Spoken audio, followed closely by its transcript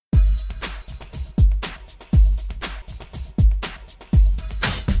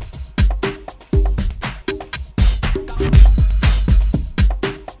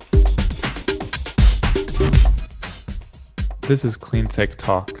This is Cleantech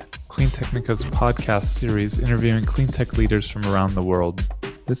Talk, Cleantechnica's podcast series interviewing cleantech leaders from around the world.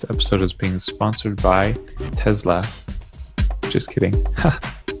 This episode is being sponsored by Tesla. Just kidding.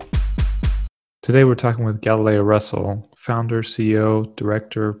 Today we're talking with Galileo Russell, founder, CEO,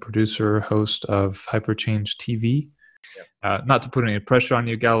 director, producer, host of Hyperchange TV. Not to put any pressure on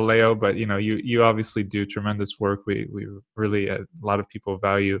you, Galileo, but you obviously do tremendous work. We really, a lot of people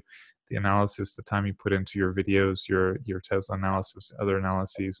value the analysis, the time you put into your videos, your Tesla analysis, other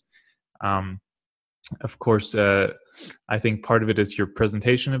analyses. Of course, I think part of it is your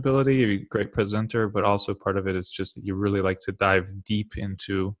presentation ability. You're a great presenter, but also part of it is just that you really like to dive deep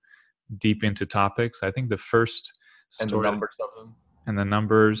into topics. I think the first story and the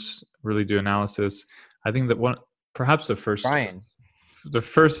numbers really do analysis. I think that perhaps the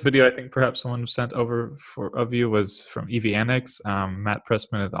first video I think perhaps someone sent over of you was from EVNX. Matt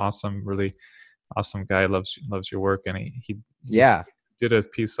Pressman is awesome, really awesome guy, loves your work, and he did a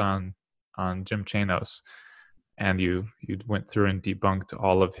piece on Jim Chanos, and you went through and debunked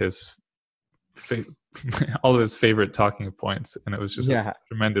all of his favorite talking points, and it was just a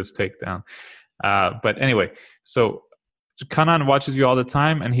tremendous takedown. But anyway, so Kanan watches you all the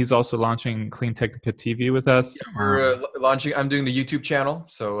time, and he's also launching Cleantechnica TV with us. Yeah, we're launching. I'm doing the YouTube channel,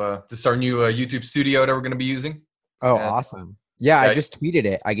 so this is our new YouTube studio that we're going to be using. Oh, awesome! Yeah, I just tweeted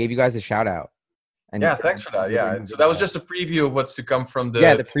it. I gave you guys a shout out. And thanks for that. Yeah, and so that was just a preview of what's to come from the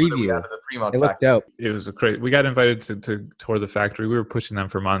preview of the Fremont It looked factory. dope. It was great. We got invited to tour the factory. We were pushing them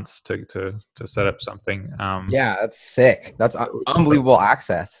for months to set up something. Yeah, that's sick. That's unbelievable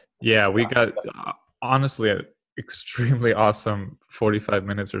access. Yeah, we got honestly extremely awesome 45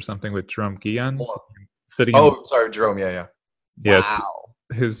 minutes or something with Jerome Guillen sitting. Jerome. Yeah. Yes. Wow.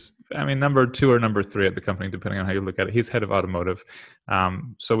 His, number 2 or number 3 at the company, depending on how you look at it. He's head of automotive.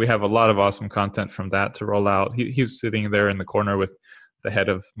 So we have a lot of awesome content from that to roll out. He's sitting there in the corner with the head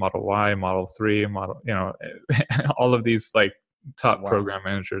of Model Y, Model 3, all of these like top program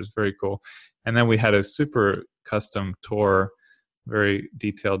managers. Very cool. And then we had a super custom tour, very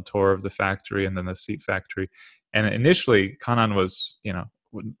detailed tour of the factory and then the seat factory. And initially Kanan was,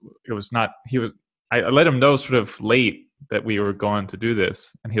 I let him know sort of late that we were going to do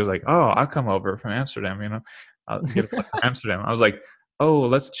this. And he was like, oh, I'll come over from Amsterdam, I'll get a flight from Amsterdam. I was like, oh,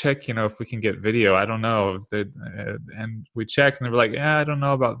 let's check, if we can get video. I don't know. And we checked and they were like, yeah, I don't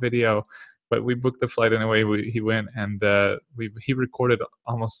know about video, but we booked the flight anyway. He went and he recorded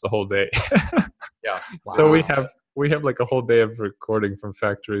almost the whole day. Yeah. Wow. So we have like a whole day of recording from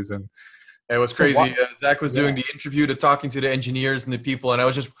factories, and it was crazy. Zach was doing the interview, talking to the engineers and the people, and I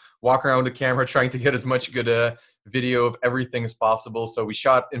was just walking around with the camera trying to get as much good video of everything as possible. So we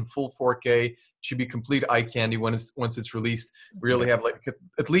shot in full 4K. It should be complete eye candy once it's released. We really have like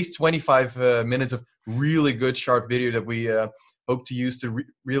at least 25 minutes of really good sharp video that we hope to use to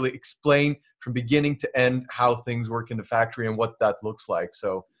really explain from beginning to end how things work in the factory and what that looks like.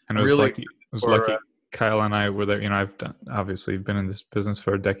 So and it was lucky. Kyle and I were there. I've obviously been in this business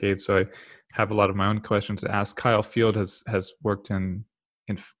for a decade, so I have a lot of my own questions to ask. Kyle Field has worked in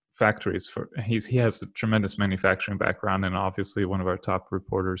factories he has a tremendous manufacturing background, and obviously one of our top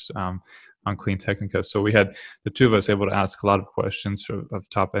reporters on Cleantechnica. So we had the two of us able to ask a lot of questions of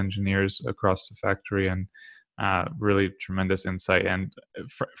top engineers across the factory, and really tremendous insight. And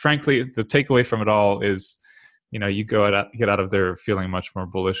frankly, the takeaway from it all is, you get out of there feeling much more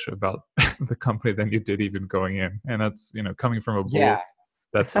bullish about the company than you did even going in. And that's, coming from a bull,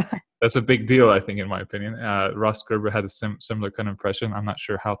 that's a big deal, I think, in my opinion. Ross Gerber had a similar kind of impression. I'm not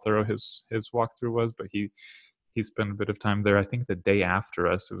sure how thorough his walkthrough was, but he spent a bit of time there. I think the day after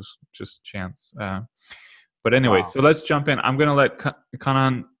us, it was just chance. But anyway, So let's jump in. I'm going to let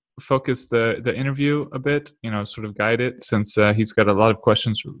Kanan focus the interview a bit, sort of guide it, since he's got a lot of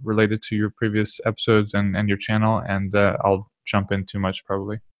questions related to your previous episodes and your channel, and I'll jump in too much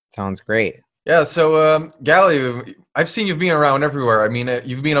probably. Sounds great. Yeah, so Galileo, I've seen you've been around everywhere.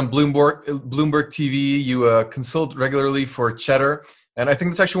 You've been on Bloomberg TV. You consult regularly for Cheddar, and I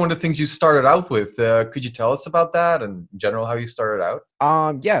think that's actually one of the things you started out with. Could you tell us about that and in general how you started out?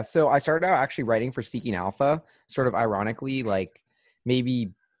 Yeah, so I started out actually writing for Seeking Alpha, sort of ironically, like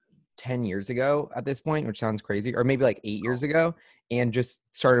maybe 10 years ago at this point, which sounds crazy, or maybe like 8 years ago, and just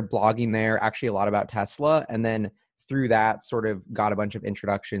started blogging there, actually a lot about Tesla. And then through that sort of got a bunch of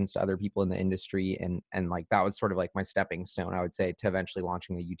introductions to other people in the industry. And like, that was sort of like my stepping stone, I would say, to eventually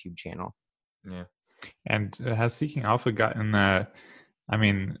launching the YouTube channel. Yeah. And has Seeking Alpha gotten,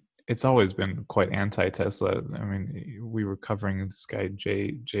 it's always been quite anti-Tesla. We were covering this guy,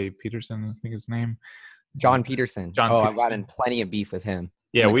 Jay Peterson, I think his name. John Peterson. I've gotten plenty of beef with him.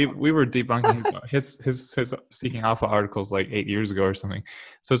 Yeah, we were debunking his Seeking Alpha articles like 8 years ago or something.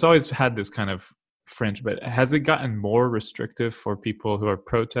 So it's always had this kind of fringe. But has it gotten more restrictive for people who are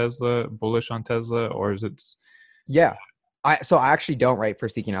pro Tesla, bullish on Tesla, or is it? Yeah. So I actually don't write for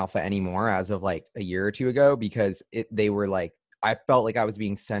Seeking Alpha anymore as of like a year or two ago, because they were like, I felt like I was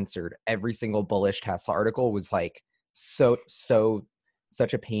being censored. Every single bullish Tesla article was like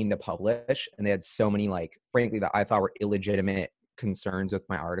such a pain to publish, and they had so many, like, frankly, that I thought were illegitimate concerns with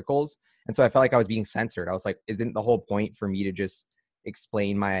my articles. And so I felt like I was being censored. I was like, isn't the whole point for me to just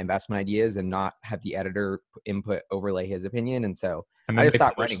explain my investment ideas and not have the editor input overlay his opinion? And so And I then just they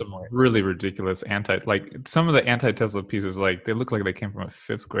stopped publish writing some for it. really ridiculous like some of the anti-Tesla pieces, like they look like they came from a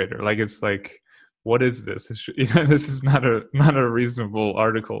fifth grader. Like it's like, what is this? This is not a reasonable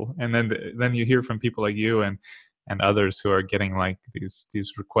article. And then you hear from people like you and others who are getting like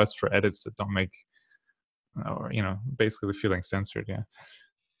these requests for edits that don't make, or basically feeling censored. Yeah.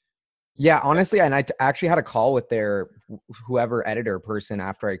 Yeah, honestly, and I actually had a call with their whoever editor person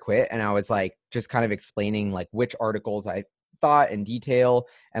after I quit, and I was like just kind of explaining like which articles I thought in detail,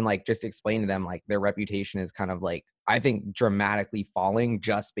 and like just explain to them like their reputation is kind of like, I think, dramatically falling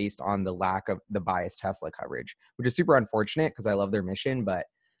just based on the lack of the biased Tesla coverage, which is super unfortunate because I love their mission, but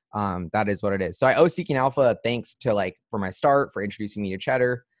that is what it is. So I owe Seeking Alpha thanks to, like, for my start, for introducing me to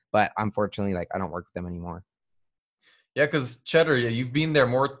Cheddar, but unfortunately, like, I don't work with them anymore. Yeah, because Cheddar, yeah, you've been there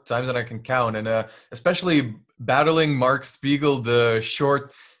more times than I can count, and especially battling Mark Spiegel,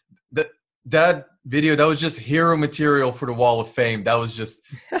 that video, that was just hero material for the Wall of Fame. That was just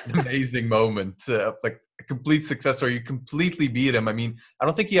an amazing moment, like a complete success story. You completely beat him. I mean, I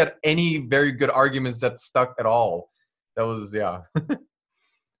don't think he had any very good arguments that stuck at all. That was, yeah,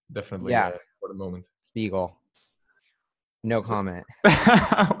 definitely Yeah, what a moment. Spiegel. No comment.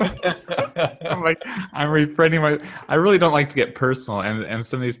 I'm like, I'm refraining I really don't like to get personal, and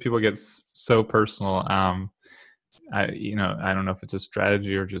some of these people get so personal. I don't know if it's a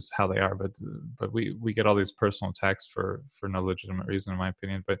strategy or just how they are, but we get all these personal attacks for no legitimate reason, in my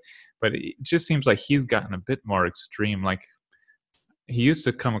opinion. But it just seems like he's gotten a bit more extreme. Like, he used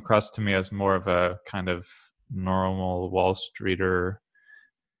to come across to me as more of a kind of normal Wall Streeter.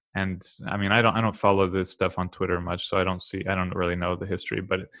 And I mean, I don't follow this stuff on Twitter much, so I don't really know the history.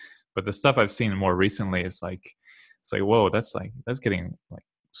 But the stuff I've seen more recently is like, it's like, whoa, that's getting like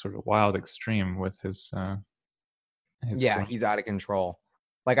sort of wild extreme with his Yeah, he's out of control.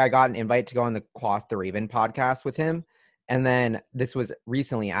 Like, I got an invite to go on the Quoth the Raven podcast with him, and then this was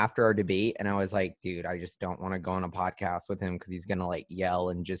recently after our debate, and I was like, dude, I just don't want to go on a podcast with him because he's gonna like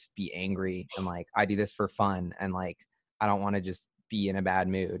yell and just be angry, and like, I do this for fun, and like, I don't want to just be in a bad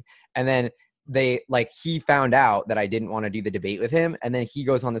mood. And then he found out that I didn't want to do the debate with him, and then he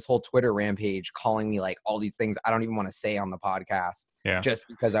goes on this whole Twitter rampage calling me like all these things I don't even want to say on the podcast, just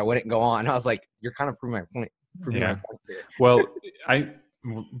because I wouldn't go on. I was like, you're kind of proving my point. Well,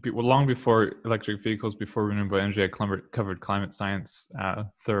 long before electric vehicles, before renewable energy, I covered climate science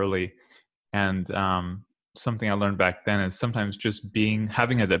thoroughly, and something I learned back then is sometimes just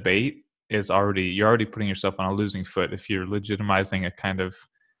having a debate is you're already putting yourself on a losing foot if you're legitimizing a kind of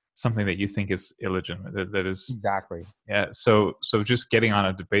something that you think is illegitimate. That is exactly. Yeah. So just getting on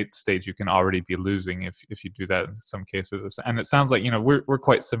a debate stage, you can already be losing if you do that in some cases. And it sounds like we're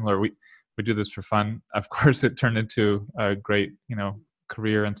quite similar. We do this for fun. Of course, it turned into a great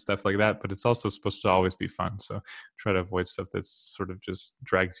career and stuff like that, but it's also supposed to always be fun. So try to avoid stuff that's sort of just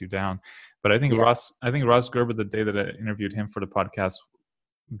drags you down. But I think Ross Gerber, the day that I interviewed him for the podcast,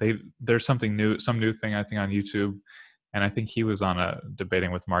 there's something new, some new thing I think on YouTube, and I think he was on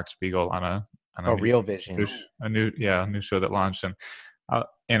debating with Mark Spiegel on a Real Vision, a new show that launched. And I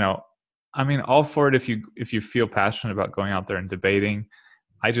mean, all for it if you feel passionate about going out there and debating.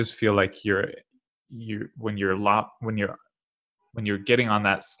 I just feel like when you're getting on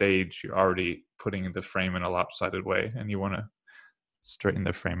that stage, you're already putting the frame in a lopsided way, and you want to straighten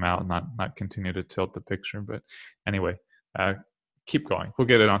the frame out, not continue to tilt the picture. But anyway, keep going. We'll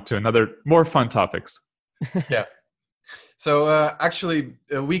get it on to another more fun topics. Yeah. So actually,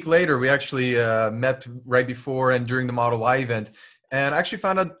 a week later, we actually met right before and during the Model Y event, and actually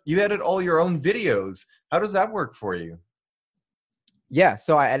found out you edit all your own videos. How does that work for you? Yeah,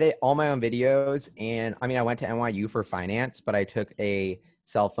 so I edit all my own videos, and I mean, I went to NYU for finance, but I took a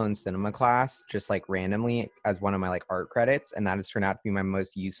cell phone cinema class just like randomly as one of my like art credits, and that has turned out to be my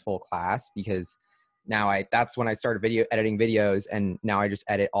most useful class because now that's when I started editing videos, and now I just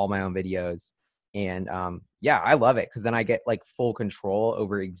edit all my own videos. And yeah, I love it because then I get like full control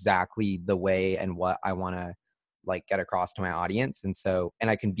over exactly the way and what I want to like get across to my audience, and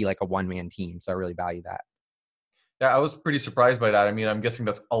I can be like a one-man team, so I really value that. Yeah, I was pretty surprised by that. I mean, I'm guessing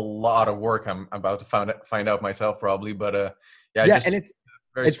that's a lot of work. I'm about to find out myself probably, but yeah, Yeah, and just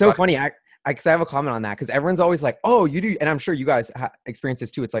very it's so surprised. funny. Cause I have a comment on that because everyone's always like, "Oh, you do," and I'm sure you guys experience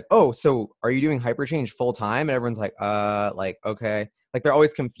this too. It's like, "Oh, so are you doing Hyperchange full time?" And everyone's like okay." Like they're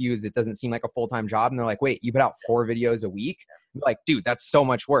always confused. It doesn't seem like a full time job, and they're like, "Wait, you put out 4 videos a week?" I'm like, dude, that's so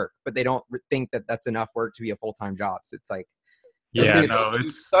much work, but they don't think that that's enough work to be a full time job. So it's like, The those Yeah, thing things. is, you no, do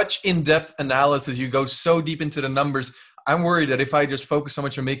it's such in-depth analysis. You go so deep into the numbers. I'm worried that if I just focus so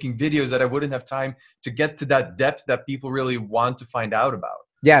much on making videos, that I wouldn't have time to get to that depth that people really want to find out about.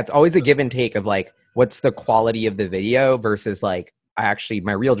 Yeah, it's always a give and take of like, what's the quality of the video versus like,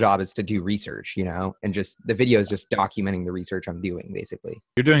 my real job is to do research, and just the video is just documenting the research I'm doing, basically.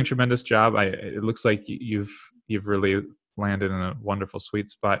 you're doing a tremendous job. It looks like you've really landed in a wonderful sweet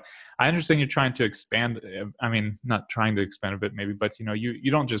spot. I understand you're trying to expand. I mean, not trying to expand a bit, maybe, but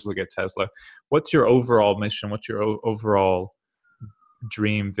you don't just look at Tesla. What's your overall mission? What's your overall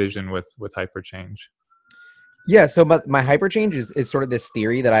dream vision with Hyperchange? Yeah, so but my hyperchange is sort of this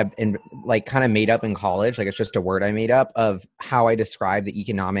theory that I've like kind of made up in college. Like it's just a word I made up of how I describe the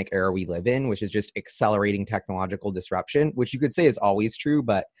economic era we live in, which is just accelerating technological disruption, which you could say is always true,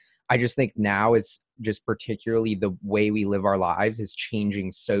 but I just think now is just particularly the way we live our lives is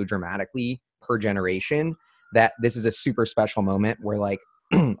changing so dramatically per generation that this is a super special moment where like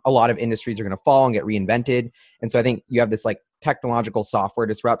a lot of industries are going to fall and get reinvented. And so I think you have this like technological software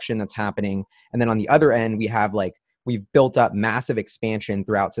disruption that's happening. And then on the other end, we've built up massive expansion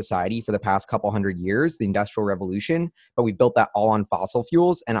throughout society for the past couple hundred years, the Industrial Revolution, but we built that all on fossil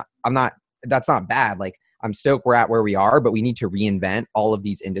fuels. And that's not bad. Like I'm stoked we're at where we are, but we need to reinvent all of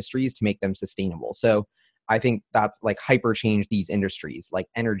these industries to make them sustainable. So I think that's like hyper change these industries like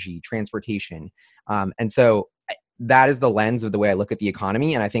energy, transportation. And so that is the lens of the way I look at the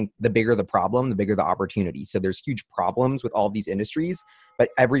economy. And I think the bigger the problem, the bigger the opportunity. So there's huge problems with all of these industries, but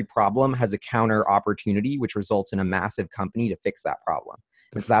every problem has a counter opportunity, which results in a massive company to fix that problem.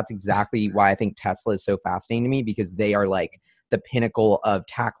 And so that's exactly why I think Tesla is so fascinating to me, because they are like the pinnacle of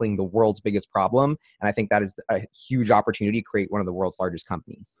tackling the world's biggest problem. And I think that is a huge opportunity to create one of the world's largest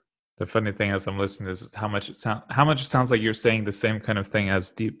companies. The funny thing as I'm listening is how much it sounds like you're saying the same kind of thing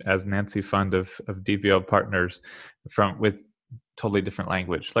as Nancy Fund of DVL Partners, with totally different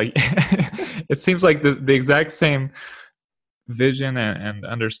language. Like it seems like the exact same vision and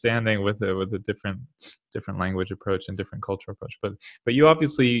understanding with a different language approach and different cultural approach. But you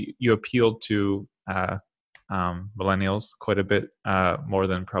obviously appeal to millennials quite a bit more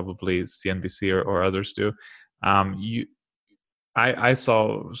than probably CNBC or others do. I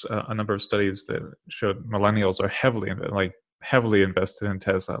saw a number of studies that showed millennials are heavily invested in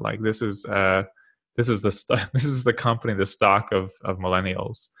Tesla. Like this is the this is the company, the stock of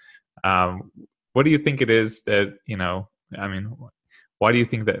millennials. What do you think it is that I mean, why do you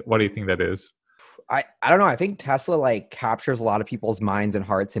think that is? I don't know. I think Tesla like captures a lot of people's minds and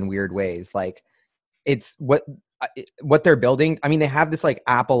hearts in weird ways. Like it's what they're building. I mean, they have this like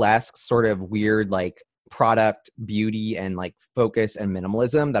Apple-esque sort of weird like product beauty and like focus and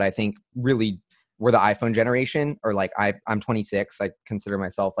minimalism that I think really were the iPhone generation. Or like I'm 26. I consider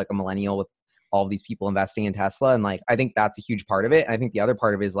myself like a millennial with all of these people investing in Tesla. And like, I think that's a huge part of it. And I think the other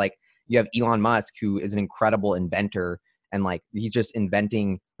part of it is like, you have Elon Musk, who is an incredible inventor. And like, he's just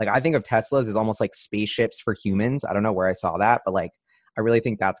inventing, like, I think of Teslas as almost like spaceships for humans. I don't know where I saw that, but like, I really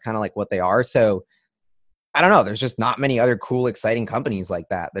think that's kind of like what they are. So I don't know. There's just not many other cool, exciting companies like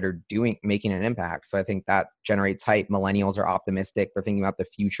that are making an impact. So I think that generates hype. Millennials are optimistic. They're thinking about the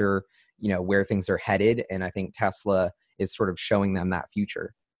future, where things are headed. And I think Tesla is sort of showing them that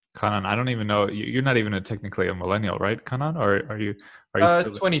future. Kanan, I don't even know. You're not even technically a millennial, right, Kanan? Or are you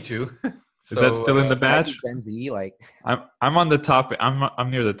still 22. Is that still in the badge? Gen Z, like I'm on the top.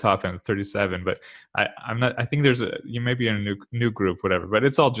 I'm near the top end, 37. But I'm not. I think you may be in a new group, whatever. But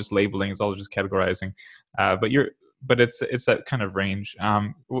it's all just labeling. It's all just categorizing. But it's that kind of range.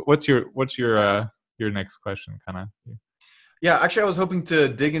 What's your next question, kind of? Yeah, actually, I was hoping to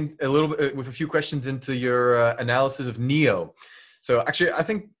dig in a little bit with a few questions into your analysis of NIO. So actually, I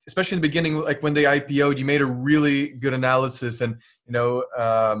think especially in the beginning, like when they IPO'd, you made a really good analysis, and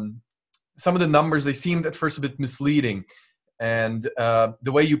some of the numbers, they seemed at first a bit misleading. And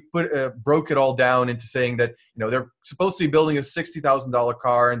the way you broke it all down into saying that they're supposed to be building a $60,000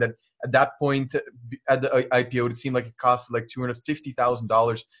 car, and that at that point at the IPO it seemed like it cost like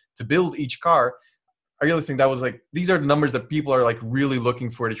 $250,000 to build each car. I really think that was like, these are the numbers that people are like really looking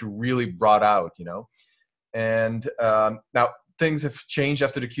for, that you really brought out, And now things have changed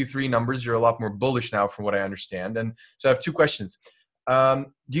after the Q3 numbers. You're a lot more bullish now, from what I understand. And so I have two questions.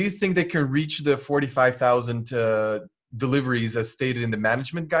 Do you think they can reach the 45,000 deliveries as stated in the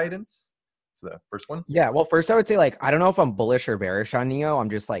management guidance? That's the first one. Yeah, well, first I would say, like, I don't know if I'm bullish or bearish on NIO. I'm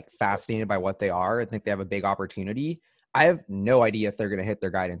just like fascinated by what they are. I think they have a big opportunity. I have no idea if they're going to hit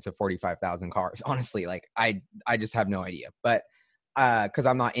their guidance of 45,000 cars. Honestly, like I just have no idea. But because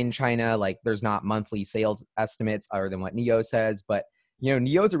I'm not in China, like there's not monthly sales estimates other than what NIO says. But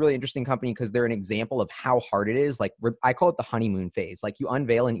NIO is a really interesting company because they're an example of how hard it is. Like I call it the honeymoon phase. Like you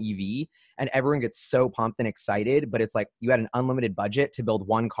unveil an EV and everyone gets so pumped and excited, but it's like you had an unlimited budget to build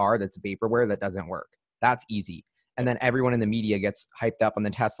one car that's vaporware that doesn't work. That's easy. And then everyone in the media gets hyped up on the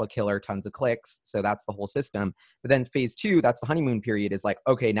Tesla killer, tons of clicks. So that's the whole system. But then phase 2, that's the honeymoon period, is like,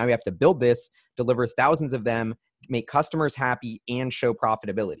 okay, now we have to build this, deliver thousands of them, make customers happy, and show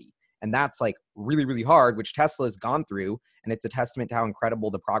profitability. And that's like really, really hard, which Tesla has gone through. And it's a testament to how incredible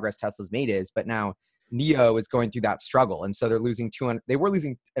the progress Tesla's made is. But now NIO is going through that struggle. And so they're losing they were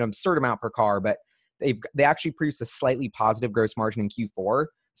losing an absurd amount per car, but they actually produced a slightly positive gross margin in Q4.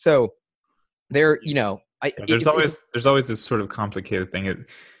 So they're, there's always this sort of complicated thing with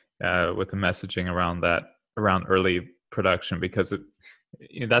the messaging around early production, because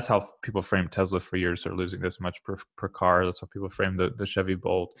that's how people frame Tesla for years. They're losing this much per car. That's how people frame the Chevy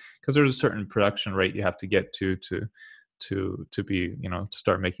Bolt, because there's a certain production rate you have to get to be, to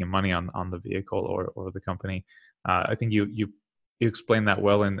start making money on the vehicle or the company. I think you explained that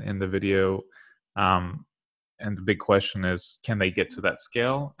well in the video. And the big question is, can they get to that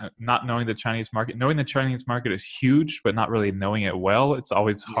scale? Not knowing the Chinese market, knowing the Chinese market is huge, but not really knowing it well. It's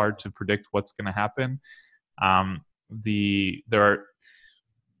always hard to predict what's going to happen. I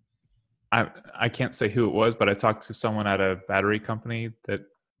can't say who it was, but I talked to someone at a battery company that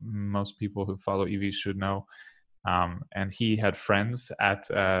most people who follow EVs should know. And he had friends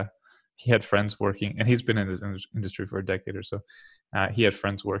working, and he's been in this industry for a decade or so. He had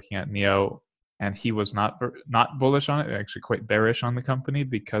friends working at NIO, and he was not bullish on it, actually quite bearish on the company,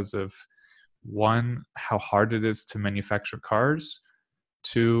 because of, one, how hard it is to manufacture cars.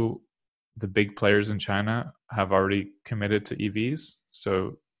 Two, the big players in China have already committed to EVs.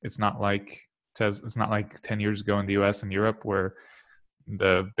 So it's not like 10 years ago in the US and Europe, where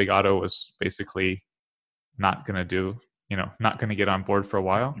the big auto was basically not going to get on board for a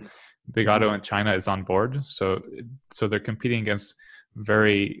while. Big auto in China is on board. So they're competing against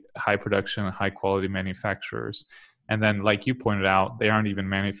very high production, high quality manufacturers. And then, like you pointed out, they aren't even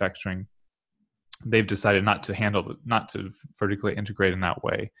manufacturing. They've decided not to vertically integrate in that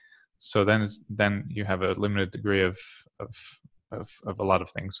way. So then you have a limited degree of a lot of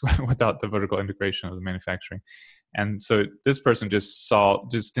things without the vertical integration of the manufacturing. And so this person just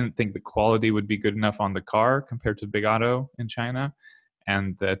didn't think the quality would be good enough on the car compared to big auto in China,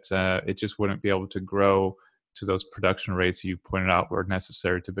 and that it just wouldn't be able to grow to those production rates you pointed out were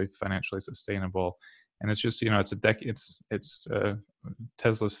necessary to be financially sustainable. And it's just, it's a decade. It's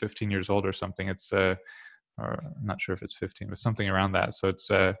Tesla's 15 years old or something. It's or I'm not sure if it's 15, but something around that. So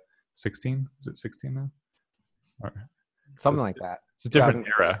it's 16. Is it 16 now? Or something like that. It's a different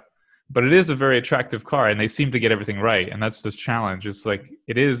era, but it is a very attractive car, and they seem to get everything right. And that's the challenge. It's like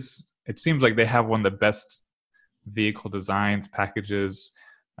it seems like they have one of the best vehicle designs, packages,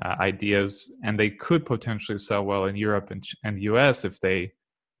 ideas, and they could potentially sell well in Europe and the US if they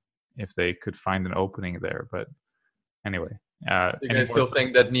could find an opening there. But anyway, you guys still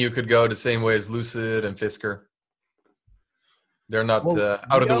think that NIO could go the same way as Lucid and Fisker? They're not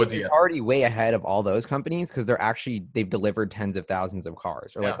out of the woods yet. It's already way ahead of all those companies, because they've delivered tens of thousands of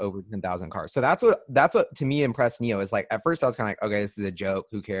cars, or like over 10,000 cars. So that's what to me impressed NIO. Is like, at first I was kind of like, okay, this is a joke.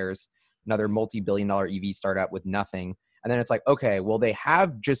 Who cares? Another multi-billion-dollar EV startup with nothing. And then it's like, okay, well, they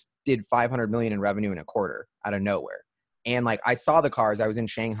have just did 500 million in revenue in a quarter out of nowhere. And like, I saw the cars. I was in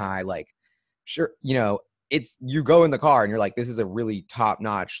Shanghai. Like, sure, you go in the car and you're like, this is a really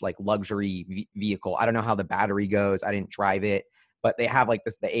top-notch, like, luxury vehicle. I don't know how the battery goes. I didn't drive it, but they have like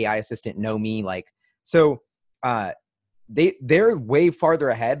the AI assistant know me. Like, so they're way farther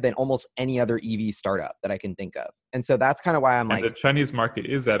ahead than almost any other EV startup that I can think of. And so that's kind of why I'm like, the Chinese market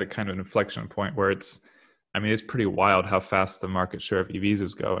is at a kind of inflection point where it's pretty wild how fast the market share of EVs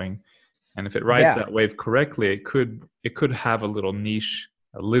is going. And if it rides that wave correctly, it could have a little niche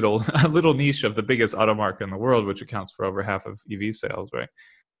of the biggest auto market in the world, which accounts for over half of EV sales, right?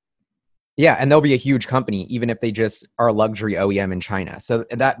 Yeah, and they'll be a huge company, even if they just are a luxury OEM in China. So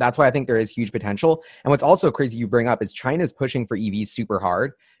that's why I think there is huge potential. And what's also crazy you bring up is China's pushing for EVs super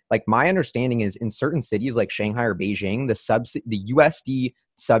hard. Like, my understanding is in certain cities like Shanghai or Beijing, the USD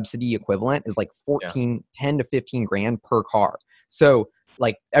subsidy equivalent is like 10 to 15 grand per car. So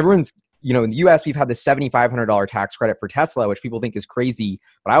like, everyone's in the US, we've had the $7,500 tax credit for Tesla, which people think is crazy.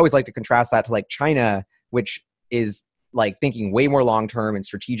 But I always like to contrast that to like China, which is like thinking way more long-term and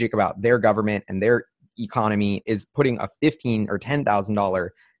strategic about their government and their economy, is putting a $15,000 or $10,000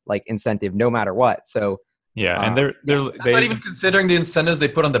 like incentive no matter what. So yeah, and that's not even considering the incentives they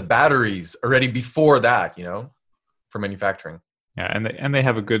put on the batteries already before that, for manufacturing. Yeah, and they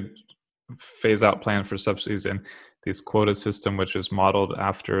have a good phase out plan for subsidies and this quota system, which is modeled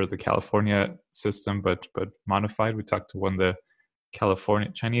after the California system, but modified. We talked to one of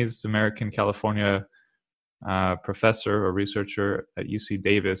the Chinese American California professor or researcher at UC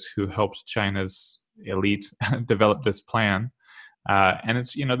Davis who helped China's elite develop this plan. And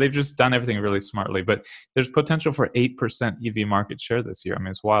it's, they've just done everything really smartly, but there's potential for 8% EV market share this year. I mean,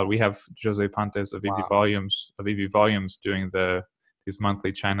 it's wild. We have Jose Pontes of EV Volumes doing these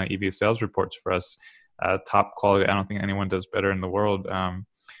monthly China EV sales reports for us, top quality. I don't think anyone does better in the world.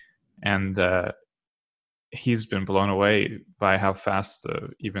 And he's been blown away by how fast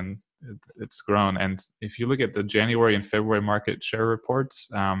it's grown. And if you look at the January and February market share reports,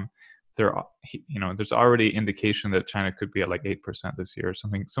 there's already indication that China could be at like 8% this year,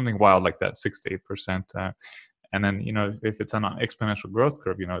 something wild like that, 6 to 8%. And then, if it's on an exponential growth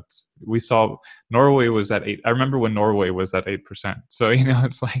curve, we saw Norway was at 8. I remember when Norway was at 8%. So,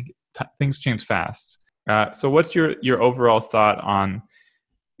 it's like things change fast. So what's your overall thought on,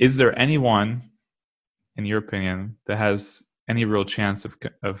 is there anyone, in your opinion, that has any real chance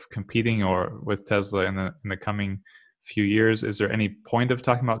of competing or with Tesla in the coming few years? Is there any point of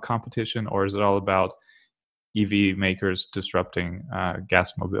talking about competition, or is it all about EV makers disrupting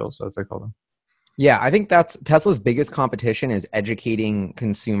gas mobiles, as I call them? Yeah, I think that's Tesla's biggest competition, is educating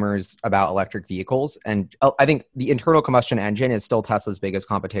consumers about electric vehicles. And I think the internal combustion engine is still Tesla's biggest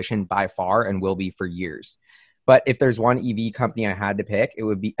competition by far and will be for years. But if there's one EV company I had to pick, it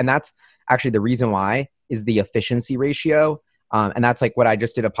would be, and that's actually the reason why, is the efficiency ratio. And that's like what I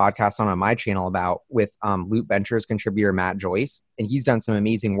just did a podcast on my channel about with Loop Ventures contributor Matt Joyce. And he's done some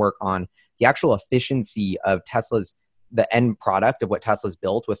amazing work on the actual efficiency of the end product of what Tesla's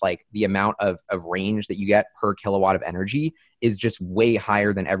built, with like the amount of range that you get per kilowatt of energy is just way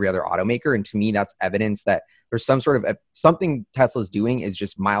higher than every other automaker. And to me, that's evidence that there's some sort of something Tesla's doing is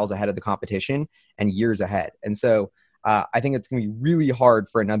just miles ahead of the competition and years ahead. And so I think it's going to be really hard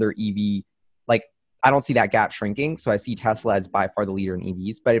for another EV. Like, I don't see that gap shrinking. So I see Tesla as by far the leader in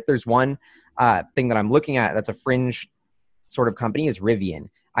EVs. But if there's one thing that I'm looking at that's a fringe sort of company, is Rivian.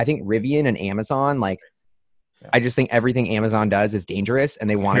 I think Rivian and Amazon, I just think everything Amazon does is dangerous, and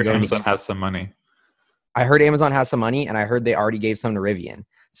they want to go. Amazon has some money. I heard Amazon has some money, and I heard they already gave some to Rivian.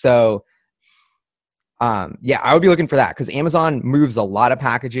 So, I would be looking for that, because Amazon moves a lot of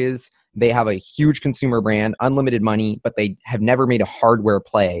packages. They have a huge consumer brand, unlimited money, but they have never made a hardware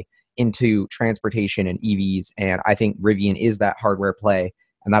play into transportation and EVs. And I think Rivian is that hardware play,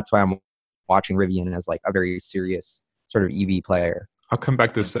 and that's why I'm watching Rivian as like a very serious sort of EV player. I'll come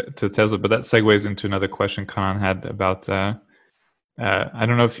back to Tesla, but that segues into another question Kanan had about. I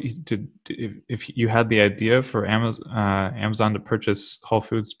don't know if you had the idea for Amazon to purchase Whole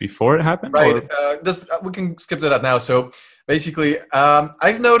Foods before it happened, right? We can skip to that now. So basically,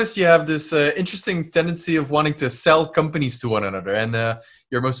 I've noticed you have this interesting tendency of wanting to sell companies to one another, and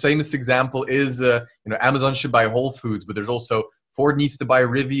your most famous example is Amazon should buy Whole Foods, but there's also Ford needs to buy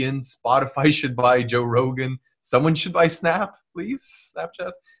Rivian, Spotify should buy Joe Rogan, someone should buy Snap, please,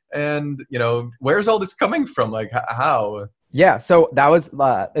 Snapchat. And where's all this coming from? Like, how? Yeah, so that was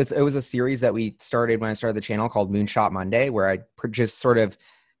it was a series that we started when I started the channel called Moonshot Monday, where I just sort of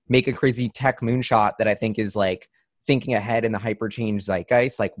make a crazy tech moonshot that I think is like thinking ahead in the hyper-change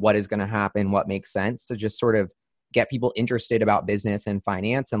zeitgeist, like what is going to happen, what makes sense, to just sort of get people interested about business and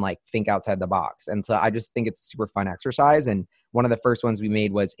finance and like think outside the box. And so I just think it's a super fun exercise. And one of the first ones we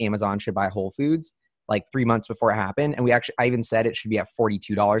made was Amazon should buy Whole Foods, like 3 months before it happened. And I even said it should be at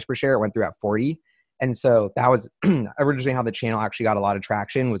 $42 per share. It went through at 40. And so that was originally how the channel actually got a lot of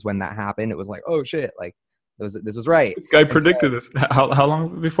traction, was when that happened. It was like, oh shit, like this was right. This guy predicted this. How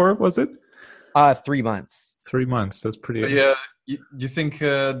long before was it? 3 months. 3 months. That's pretty. Yeah. You think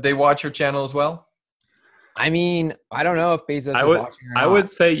they watch your channel as well? I mean, I don't know if Bezos is watching or not. I would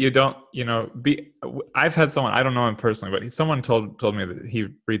say you don't, I've had someone, I don't know him personally, but someone told me that he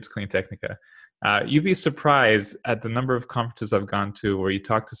reads Clean Technica. You'd be surprised at the number of conferences I've gone to where you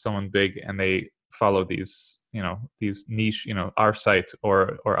talk to someone big and they follow these niche, our site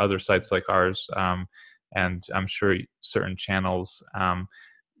or other sites like ours. And I'm sure certain channels,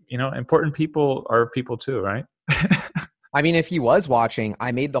 important people are people too, right? I mean, if he was watching,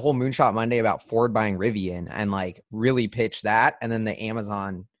 I made the whole Moonshot Monday about Ford buying Rivian and like really pitched that. And then the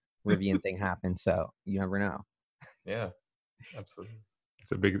Amazon Rivian thing happened. So you never know. Yeah, absolutely.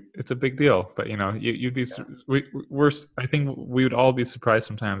 It's a big deal, but you'd be I think we would all be surprised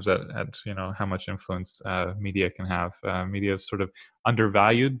sometimes at how much influence media can have. Media is sort of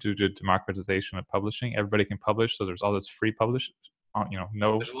undervalued due to democratization of publishing. Everybody can publish, so there's all this free publish.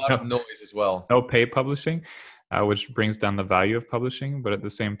 There's a lot of noise as well. No pay publishing, which brings down the value of publishing. But at the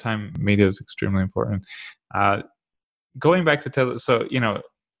same time, media is extremely important. Going back to Tesla, so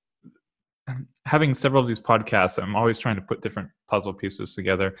having several of these podcasts, I'm always trying to put different puzzle pieces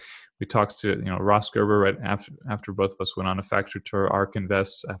together. We talked to Ross Gerber right after both of us went on a factory tour, ARK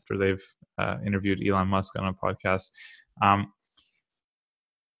Invest after they've interviewed Elon Musk on a podcast.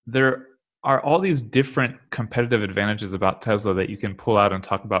 There are all these different competitive advantages about Tesla that you can pull out and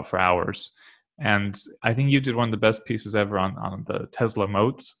talk about for hours. And I think you did one of the best pieces ever on the Tesla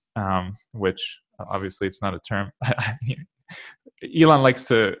moats, which obviously it's not a term. Elon likes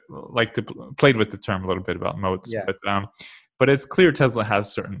to play with the term a little bit about moats, Yeah. But it's clear Tesla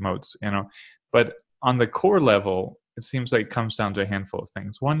has certain moats, But on the core level, it seems like it comes down to a handful of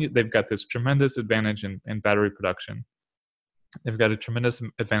things. One, they've got this tremendous advantage in battery production. They've got a tremendous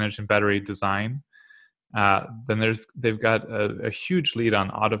advantage in battery design. Then they've got a huge lead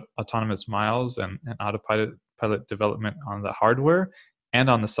on autonomous miles and autopilot development on the hardware and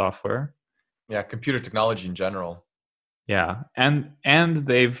on the software. Yeah, computer technology in general. Yeah, and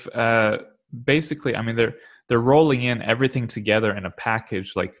they've basically, they're rolling in everything together in a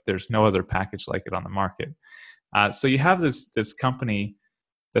package like there's no other package like it on the market. So you have this company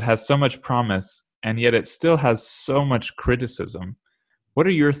that has so much promise, and yet it still has so much criticism. What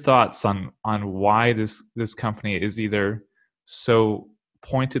are your thoughts on why this company is either so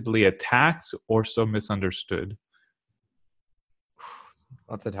pointedly attacked or so misunderstood?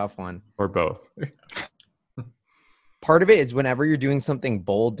 That's a tough one. Or both. Part of it is whenever you're doing something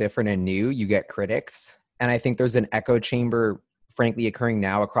bold, different, and new, you get critics. And I think there's an echo chamber, frankly, occurring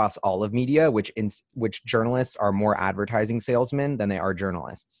now across all of media, which journalists are more advertising salesmen than they are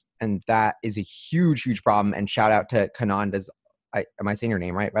journalists. And that is a huge, huge problem. And shout out to Kanan. Am I saying your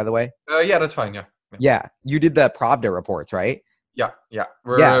name right, by the way? Yeah, that's fine. Yeah. Yeah. You did the Pravda reports, right? Yeah.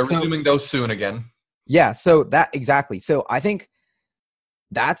 We're resuming those soon again. Yeah. So exactly. So I think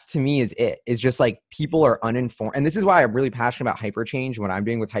that's, to me, is just like people are uninformed. And this is why I'm really passionate about hyperchange. What I'm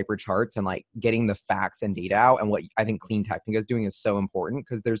doing with hypercharts and like getting the facts and data out, and what I think Clean Technica is doing is so important,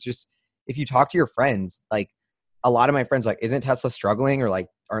 because there's just, if you talk to your friends, like a lot of my friends, like, isn't Tesla struggling, or like,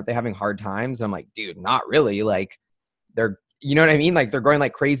 aren't they having hard times? And I'm like, dude, not really. Like you know what I mean? Like, they're growing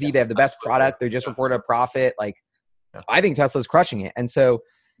like crazy. Yeah, they have the best product. They just reported a profit. Like, I think Tesla's crushing it. And so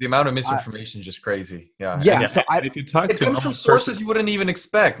the amount of misinformation is just crazy. Yeah. Yeah. So if you talk it comes from sources you wouldn't even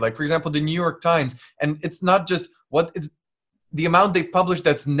expect. Like, for example, the New York Times. And it's not just the amount they publish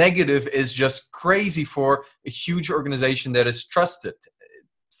that's negative is just crazy for a huge organization that is trusted.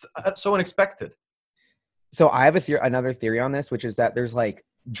 It's so unexpected. So I have another theory on this, which is that there's like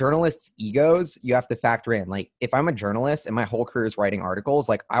journalists' egos you have to factor in. Like, if I'm a journalist and my whole career is writing articles,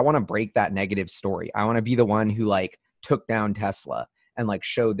 like, I want to break that negative story. I want to be the one who like took down Tesla and like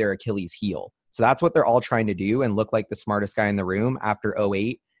showed their Achilles heel. So that's what they're all trying to do, and look like the smartest guy in the room after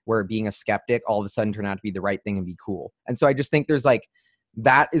 2008, where being a skeptic all of a sudden turned out to be the right thing and be cool. And so I just think there's like,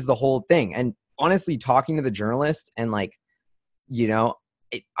 that is the whole thing. And honestly, talking to the journalists and like,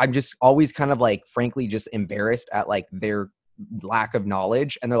 I'm just always kind of like, frankly, just embarrassed at like their lack of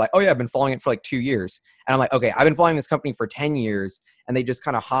knowledge. And they're like, oh yeah, I've been following it for like 2 years. And I'm like, okay, I've been following this company for 10 years. And they just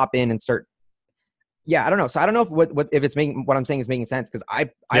kind of hop in and start. Yeah, I don't know. So I don't know if it's making, what I'm saying is making sense, because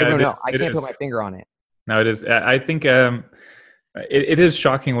I don't know. I can't put my finger on it. No, it is. I think it is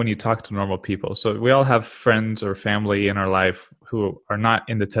shocking when you talk to normal people. So we all have friends or family in our life who are not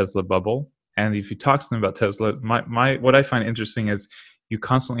in the Tesla bubble. And if you talk to them about Tesla, what I find interesting is you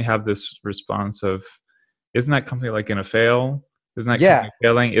constantly have this response of, isn't that company like going to fail? Isn't that company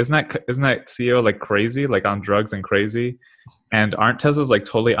failing? Isn't that CEO like crazy, like on drugs and crazy? And aren't Teslas like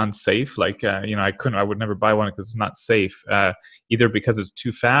totally unsafe? Like, I would never buy one because it's not safe, either because it's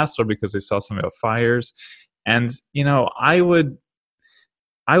too fast or because they saw something about fires. And, I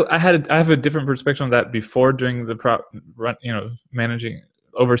have a different perspective on that before doing the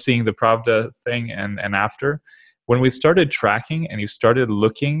overseeing the Pravda thing and after. When we started tracking and you started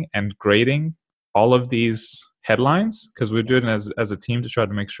looking and grading all of these headlines, because we're doing it as a team to try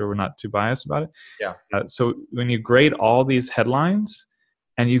to make sure we're not too biased about it. Yeah. So when you grade all these headlines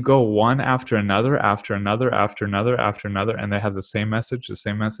and you go one after another, after another, after another, after another, and they have the same message, the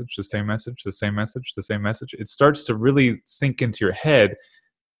same message, the same message, the same message, the same message, it starts to really sink into your head.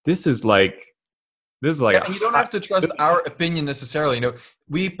 This is like This is like and you don't have to trust our opinion necessarily.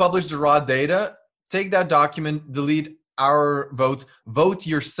 We publish the raw data. Take that document, delete our votes, vote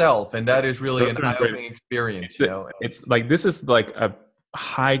yourself, and that is really an eye-opening experience. It's like this is like a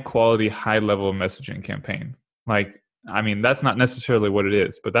high quality, high level messaging campaign. Like, I mean, that's not necessarily what it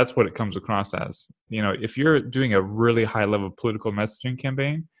is, but that's what it comes across as. If you're doing a really high level political messaging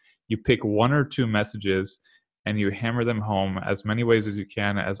campaign, you pick one or two messages and you hammer them home as many ways as you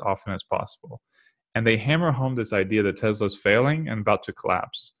can, as often as possible. And they hammer home this idea that Tesla's failing and about to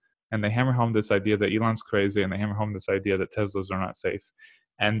collapse. And they hammer home this idea that Elon's crazy, and they hammer home this idea that Teslas are not safe.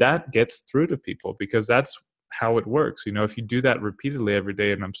 And that gets through to people because that's how it works. If you do that repeatedly every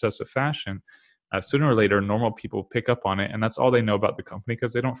day in an obsessive fashion, sooner or later, normal people pick up on it, and that's all they know about the company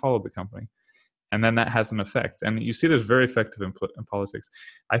because they don't follow the company. And then that has an effect. And you see it as very effective in politics.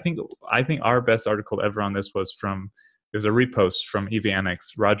 I think our best article ever on this was there's a repost from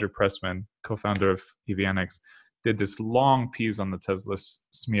EVNX. Roger Pressman, co-founder of EVNX, did this long piece on the Tesla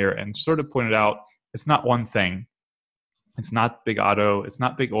smear and sort of pointed out it's not one thing. It's not big auto. It's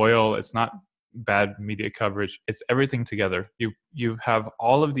not big oil. It's not bad media coverage. It's everything together. You have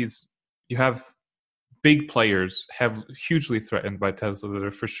all of these. You have big players have hugely threatened by Tesla that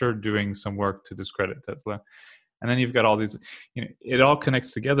are for sure doing some work to discredit Tesla. And then you've got all these, it all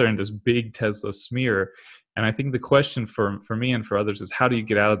connects together in this big Tesla smear. And I think the question for me and for others is, how do you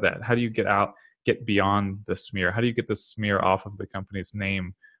get out of that? How do you get beyond the smear? How do you get the smear off of the company's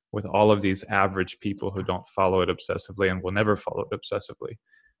name with all of these average people who don't follow it obsessively and will never follow it obsessively?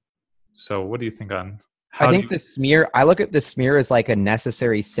 So what do you think on I think the smear, I look at the smear as like a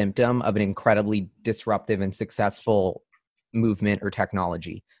necessary symptom of an incredibly disruptive and successful movement or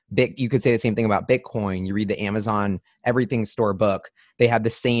technology. You could say the same thing about Bitcoin. You read the Amazon Everything Store book. They had the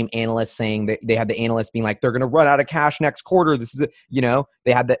same analyst saying that they had the analyst being like, they're going to run out of cash next quarter. This is, and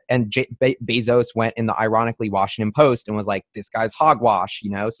Bezos went in the ironically Washington Post and was like, this guy's hogwash,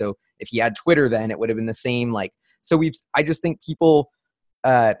 So if he had Twitter, then it would have been the same. I just think people,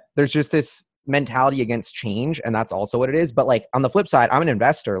 there's just this mentality against change, and that's also what it is. But on the flip side, I'm an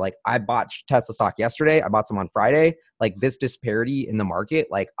investor. I bought Tesla stock yesterday. I bought some on Friday. This disparity in the market,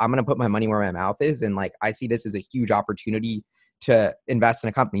 I'm going to put my money where my mouth is. And I see this as a huge opportunity to invest in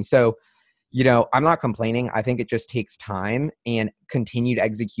a company. So, I'm not complaining. I think it just takes time, and continued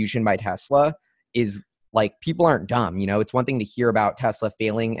execution by Tesla is people aren't dumb. It's one thing to hear about Tesla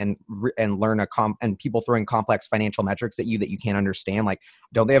failing and learn and people throwing complex financial metrics at you that you can't understand.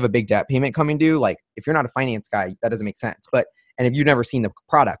 Don't they have a big debt payment coming due? If you're not a finance guy, that doesn't make sense. And if you've never seen the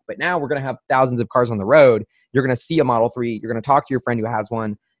product, but now we're going to have thousands of cars on the road. You're going to see a Model 3. You're going to talk to your friend who has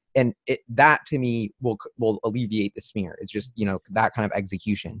one. And that to me will alleviate the smear. It's just, that kind of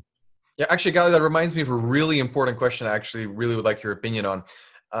execution. Yeah, actually, Gali, that reminds me of a really important question I actually really would like your opinion on.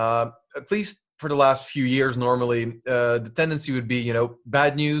 At least for the last few years, normally the tendency would be,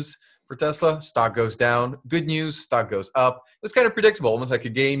 bad news for Tesla, stock goes down. Good news, stock goes up. It's kind of predictable, almost like a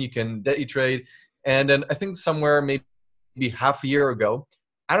game you can day trade. And then I think somewhere maybe half a year ago,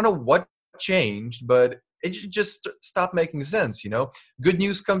 I don't know what changed, but it just stopped making sense. Good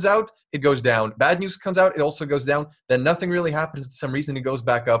news comes out, it goes down. Bad news comes out, it also goes down. Then nothing really happens. For some reason, it goes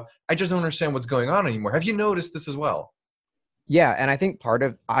back up. I just don't understand what's going on anymore. Have you noticed this as well? Yeah. And I think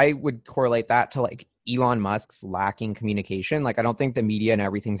I would correlate that to Elon Musk's lacking communication. I don't think the media and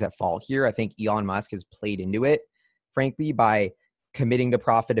everything's at fault here. I think Elon Musk has played into it, frankly, by committing to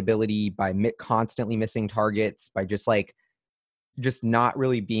profitability, by constantly missing targets, by just not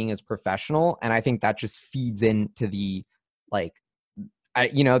really being as professional. And I think that just feeds into the,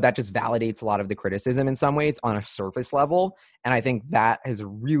 that just validates a lot of the criticism in some ways on a surface level. And I think that has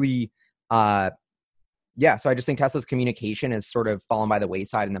really, so I just think Tesla's communication has sort of fallen by the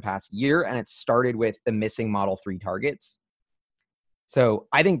wayside in the past year, and it started with the missing Model 3 targets. So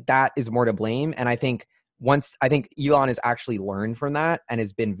I think that is more to blame. And I think Elon has actually learned from that and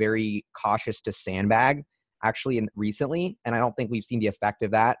has been very cautious to sandbag recently. And I don't think we've seen the effect of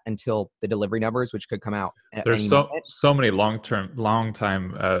that until the delivery numbers, which could come out. There's so many long-time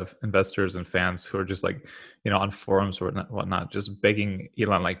investors and fans who are just on forums or whatnot, just begging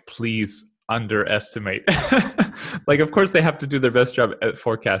Elon, please underestimate. Of course they have to do their best job at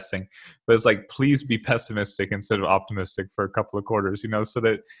forecasting, but it's please be pessimistic instead of optimistic for a couple of quarters, so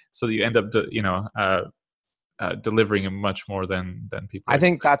that you end up delivering much more than people. I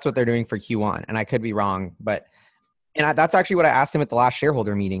think that's what they're doing for Q1, and I could be wrong, but that's actually what I asked him at the last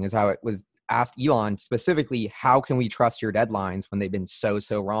shareholder meeting, is how it was asked Elon specifically, how can we trust your deadlines when they've been so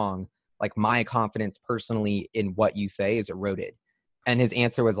wrong? My confidence personally in what you say is eroded. And his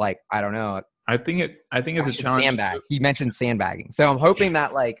answer was I don't know. I think it's a challenge. He mentioned sandbagging. So I'm hoping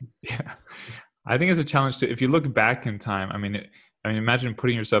that yeah. I think it's a challenge to, if you look back in time, I mean, imagine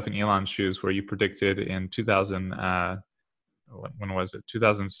putting yourself in Elon's shoes where you predicted in 2000, when was it?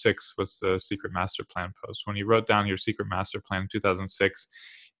 2006 was the secret master plan post. When you wrote down your secret master plan in 2006,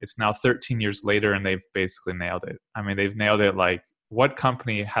 it's now 13 years later and they've basically nailed it. I mean, they've nailed it. Like, what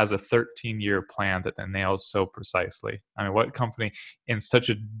company has a 13-year plan that they nails so precisely? I mean, what company in such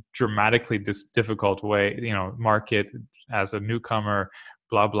a dramatically difficult way, market as a newcomer,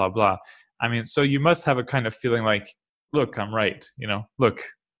 blah, blah, blah. I mean, so you must have a kind of feeling like, look, I'm right. Look,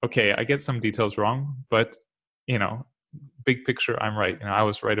 okay, I get some details wrong, but, big picture, I'm right. I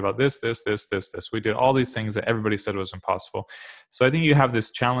was right about this. We did all these things that everybody said was impossible. So I think you have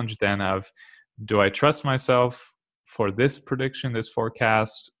this challenge then of, do I trust myself for this prediction, this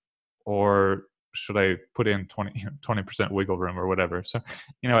forecast, or should I put in 20% wiggle room or whatever? So,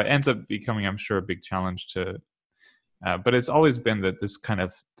 it ends up becoming, I'm sure, a big challenge to, but it's always been that this kind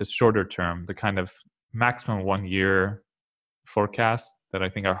of the shorter term, the kind of maximum 1 year forecast that I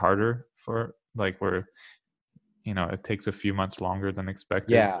think are harder for, like, where, it takes a few months longer than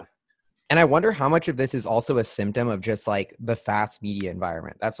expected. Yeah. And I wonder how much of this is also a symptom of just like the fast media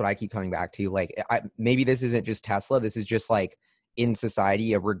environment. That's what I keep coming back to. Like, maybe this isn't just Tesla. This is just like in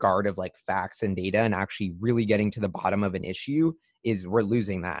society, a regard of like facts and data and actually really getting to the bottom of an issue is we're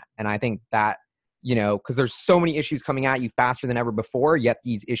losing that. And I think that, because there's so many issues coming at you faster than ever before, yet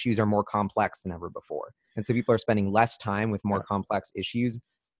these issues are more complex than ever before. And so people are spending less time with more complex issues.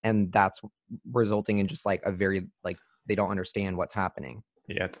 And that's resulting in just like a very, like, they don't understand what's happening.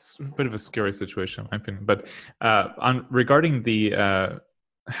 Yeah, it's a bit of a scary situation, in my opinion. But regarding the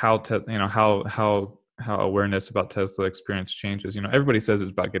how awareness about Tesla experience changes, everybody says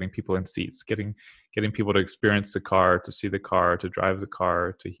it's about getting people in seats, getting people to experience the car, to see the car, to drive the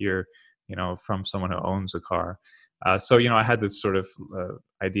car, to hear, from someone who owns a car. So I had this sort of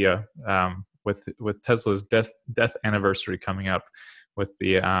idea with Tesla's death anniversary coming up, with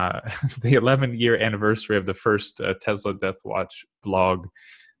the the 11-year anniversary of the first Tesla Death Watch blog.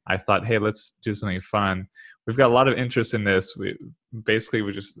 I thought, hey, let's do something fun. We've got a lot of interest in this. We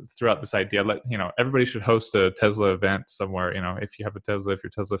just threw out this idea. Everybody should host a Tesla event somewhere. If you have a Tesla, if you're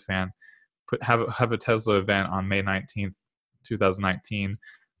a Tesla fan, have a Tesla event on May 19th, 2019,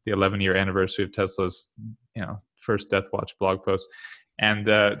 the 11-year anniversary of Tesla's first Death Watch blog post. And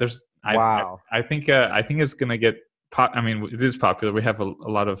there's wow. I think it's going to get. It is popular. We have a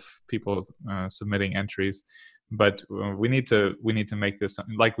lot of people submitting entries, but we need to make this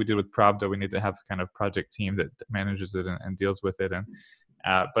like we did with Pravda. We need to have kind of project team that manages it and deals with it. And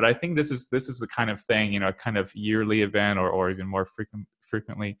but I think this is the kind of thing, kind of yearly event or even more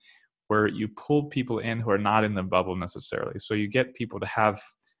frequently, where you pull people in who are not in the bubble necessarily. So you get people to have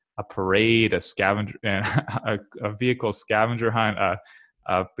a parade, a scavenger, a vehicle scavenger hunt,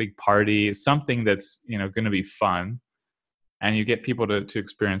 a big party, something that's going to be fun, and you get people to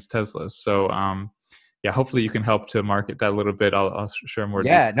experience Teslas. So hopefully you can help to market that a little bit. I'll share more.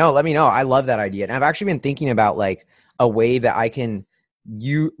 Yeah, no, let me know. I love that idea, and I've actually been thinking about like a way that I can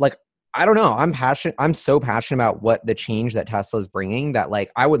I don't know. I'm so passionate about what the change that Tesla is bringing that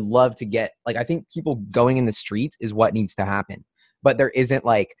like I would love to get. Like, I think people going in the streets is what needs to happen. But there isn't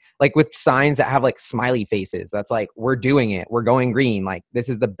like with signs that have like smiley faces. That's like, we're doing it. We're going green. Like, this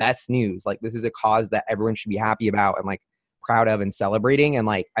is the best news. Like, this is a cause that everyone should be happy about and like proud of and celebrating. And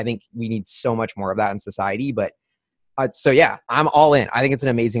like, I think we need so much more of that in society. But so yeah, I'm all in. I think it's an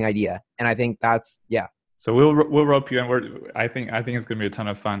amazing idea. And I think that's, yeah. So we'll rope you in. I think it's going to be a ton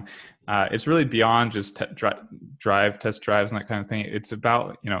of fun. It's really beyond just test drives and that kind of thing. It's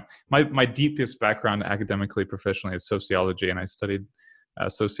about, my deepest background academically, professionally is sociology, and I studied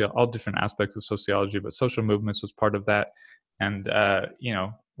all different aspects of sociology, but social movements was part of that. And a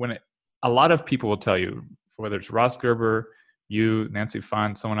lot of people will tell you, whether it's Ross Gerber, you, Nancy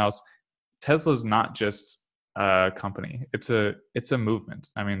Fund, someone else, Tesla's not just a company. It's a movement.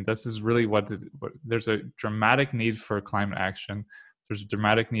 I mean, this is really what there's a dramatic need for climate action. There's a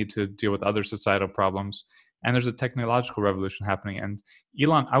dramatic need to deal with other societal problems, and there's a technological revolution happening. And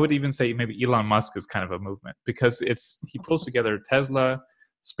I would even say maybe Elon Musk is kind of a movement, because he pulls together Tesla,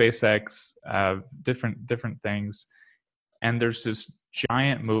 SpaceX, different things, and there's this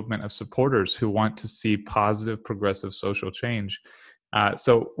giant movement of supporters who want to see positive, progressive social change.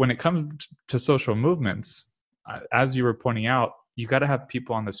 So when it comes to social movements, as you were pointing out, you got to have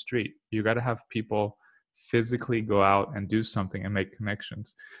people on the street. You got to have people physically go out and do something and make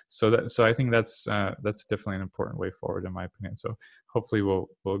connections. So I think that's definitely an important way forward, in my opinion. So hopefully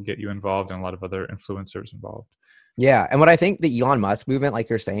we'll get you involved and a lot of other influencers involved. Yeah. And what I think the Elon Musk movement, like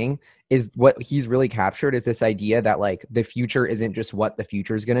you're saying, is what he's really captured is this idea that like the future isn't just what the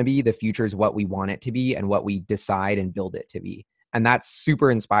future is going to be. The future is what we want it to be and what we decide and build it to be. And that's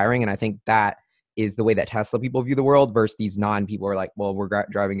super inspiring. And I think that is the way that Tesla people view the world versus these non-people are like, well, we're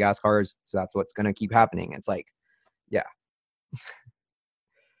driving gas cars, so that's what's going to keep happening. It's like, yeah.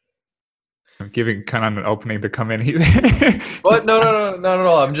 I'm giving kind of an opening to come in here. But no, not at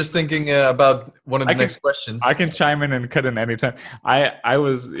all. I'm just thinking about one of the next questions. I can chime in and cut in anytime. I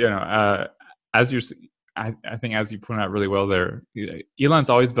was, as I think as you pointed out really well there, Elon's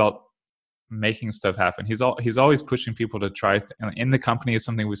always about making stuff happen. He's always pushing people to try. In the company, it's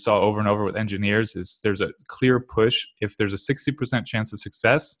something we saw over and over with engineers. Is there's a clear push. If there's a 60% chance of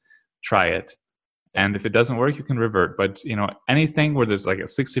success, try it. And if it doesn't work, you can revert. But anything where there's like a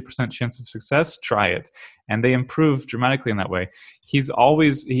 60% chance of success, try it. And they improve dramatically in that way. He's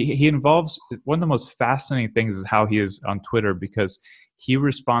always he involves, one of the most fascinating things is how he is on Twitter, because he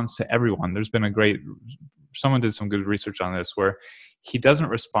responds to everyone. There's been someone did some good research on this, where he doesn't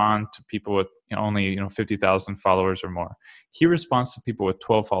respond to people with only 50,000 followers or more. He responds to people with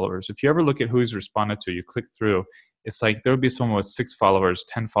 12 followers. If you ever look at who he's responded to, you click through, it's like there would be someone with 6 followers,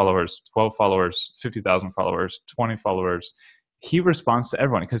 10 followers, 12 followers, 50,000 followers, 20 followers. He responds to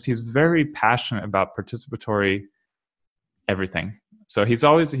everyone because he's very passionate about participatory everything. So he's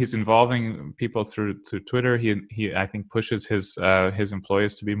involving people through Twitter. He I think pushes his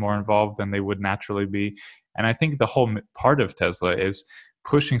employees to be more involved than they would naturally be. And I think the whole part of Tesla is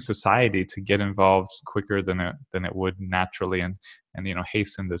pushing society to get involved quicker than it would naturally, and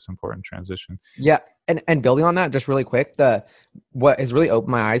hasten this important transition. Yeah. And building on that, just really quick, what has really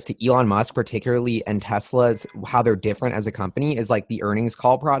opened my eyes to Elon Musk particularly, and Tesla's, how they're different as a company, is like the earnings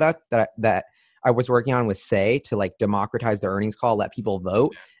call product that I was working on with Say to like democratize the earnings call, let people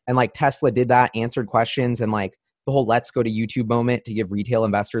vote. And like Tesla did that, answered questions, and like the whole let's go to YouTube moment to give retail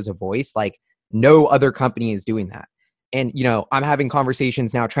investors a voice. Like no other company is doing that. And, I'm having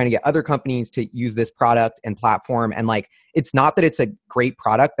conversations now trying to get other companies to use this product and platform. And like, it's not that it's a great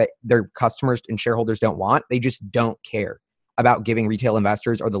product that their customers and shareholders don't want. They just don't care about giving retail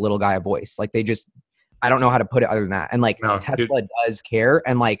investors or the little guy a voice. Like I don't know how to put it other than that. And like Tesla does care.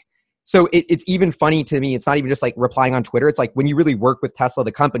 And like, so it's even funny to me. It's not even just like replying on Twitter. It's like when you really work with Tesla,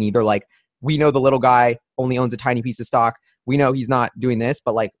 the company, they're like, we know the little guy only owns a tiny piece of stock. We know he's not doing this,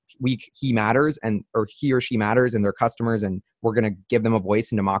 but like he matters, or he or she matters, and their customers, and we're going to give them a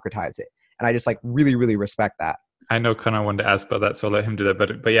voice and democratize it. And I just like really, really respect that. I know Connor wanted to ask about that, so I'll let him do that.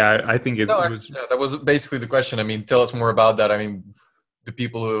 But yeah, I think that was basically the question. I mean, tell us more about that. I mean, the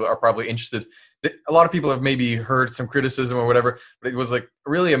people who are probably interested, a lot of people have maybe heard some criticism or whatever, but it was like a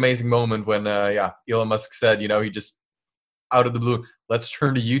really amazing moment when, Elon Musk said, he just out of the blue, let's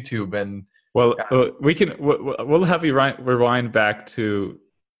turn to YouTube. And we'll have you rewind back to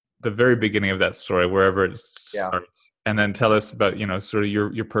the very beginning of that story, wherever it starts, and then tell us about sort of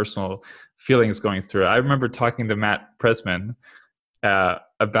your personal feelings going through it. I remember talking to Matt Pressman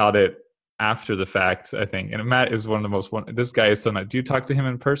about it after the fact, I think, and Matt is one of the most this guy is so nice. Do you talk to him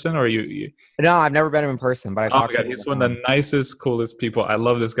in person, or you? No, I've never met him in person, but I talked to him. He's one of the nicest, coolest people. I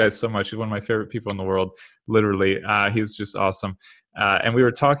love this guy so much. He's one of my favorite people in the world. Literally, he's just awesome. And we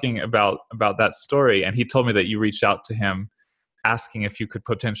were talking about that story, and he told me that you reached out to him asking if you could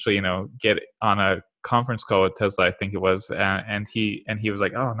potentially, get on a conference call with Tesla, I think it was, and he was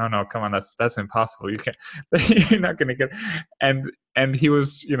like, oh no, come on, that's impossible. You can't, you're not going to get. And he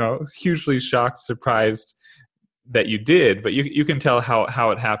was, hugely shocked, surprised that you did, but you can tell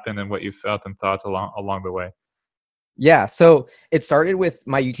how it happened and what you felt and thought along the way. Yeah, so it started with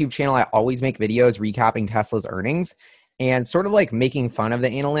my YouTube channel. I always make videos recapping Tesla's earnings and sort of like making fun of the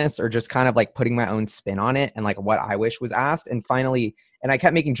analysts, or just kind of like putting my own spin on it and like what I wish was asked. And finally, I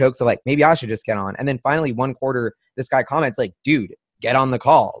kept making jokes of like, maybe I should just get on. And then finally one quarter, this guy comments like, dude, get on the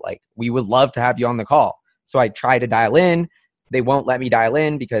call. Like, we would love to have you on the call. So I try to dial in. They won't let me dial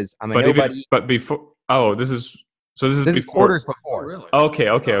in because I'm a nobody. But before, this is quarters before. Oh, really?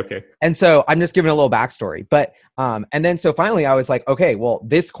 Okay. And so I'm just giving a little backstory. But and then so finally I was like, okay, well,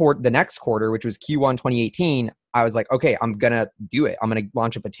 the next quarter, which was Q1 2018, I was like, okay, I'm gonna do it. I'm gonna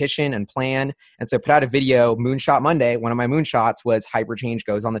launch a petition and plan. And so I put out a video, Moonshot Monday. One of my moonshots was Hyperchange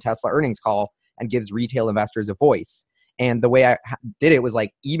goes on the Tesla earnings call and gives retail investors a voice. And the way I did it was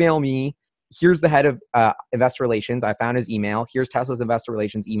like, email me. Here's the head of investor relations. I found his email. Here's Tesla's investor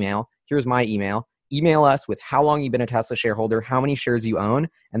relations email. Here's my email. email us with how long you've been a Tesla shareholder, how many shares you own,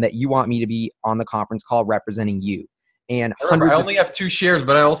 and that you want me to be on the conference call representing you. And I only have 2 shares,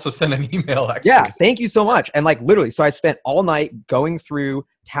 but I also sent an email actually. Yeah, thank you so much. And like literally, so I spent all night going through,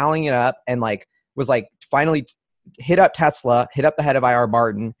 tallying it up, and like was like finally hit up Tesla, hit up the head of IR,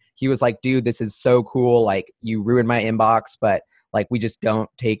 Martin. He was like, dude, this is so cool. Like, you ruined my inbox, but like, we just don't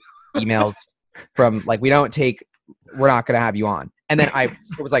take emails from like, we're not going to have you on. And then I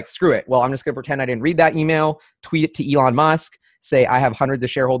was like, screw it. Well, I'm just going to pretend I didn't read that email, tweet it to Elon Musk, say, I have hundreds of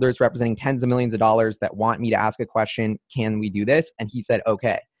shareholders representing tens of millions of dollars that want me to ask a question. Can we do this? And he said,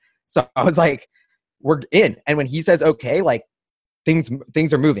 okay. So I was like, we're in. And when he says, okay, like things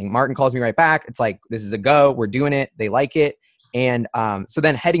are moving. Martin calls me right back. It's like, this is a go. We're doing it. They like it. And so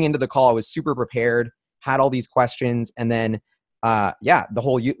then heading into the call, I was super prepared, had all these questions. And then, the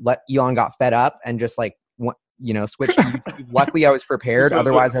whole Elon got fed up and just like, switched to YouTube. Luckily, I was prepared.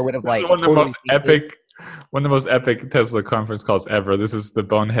 Otherwise, I would have like one of the most epic Tesla conference calls ever. This is the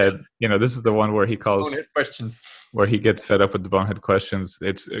bonehead. This is the one where he calls bonehead questions, where he gets fed up with the bonehead questions.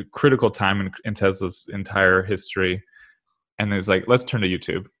 It's a critical time in Tesla's entire history, and it's like, let's turn to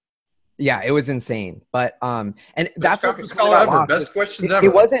YouTube. Yeah, it was insane. But and that's best call ever. Best questions ever.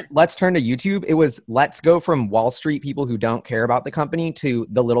 It wasn't let's turn to YouTube. It was let's go from Wall Street people who don't care about the company to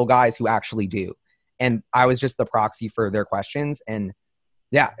the little guys who actually do. And I was just the proxy for their questions. And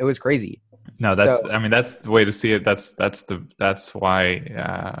yeah, it was crazy. No, that's the way to see it. That's why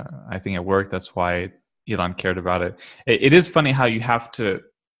I think it worked. That's why Elon cared about it. It is funny how you have to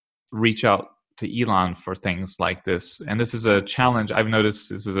reach out to Elon for things like this, and this is a challenge. I've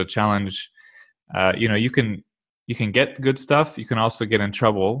noticed this is a challenge. You can get good stuff. You can also get in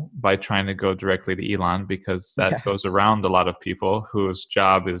trouble by trying to go directly to Elon, because that goes around a lot of people whose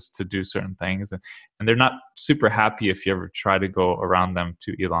job is to do certain things, and they're not super happy if you ever try to go around them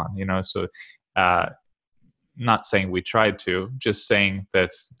to Elon. So not saying we tried to, just saying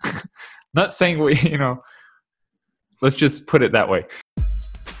that not saying we, let's just put it that way.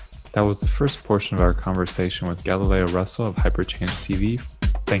 That was the first portion of our conversation with Galileo Russell of Hyperchange TV.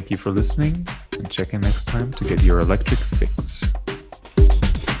 Thank you for listening, and check in next time to get your electric fix.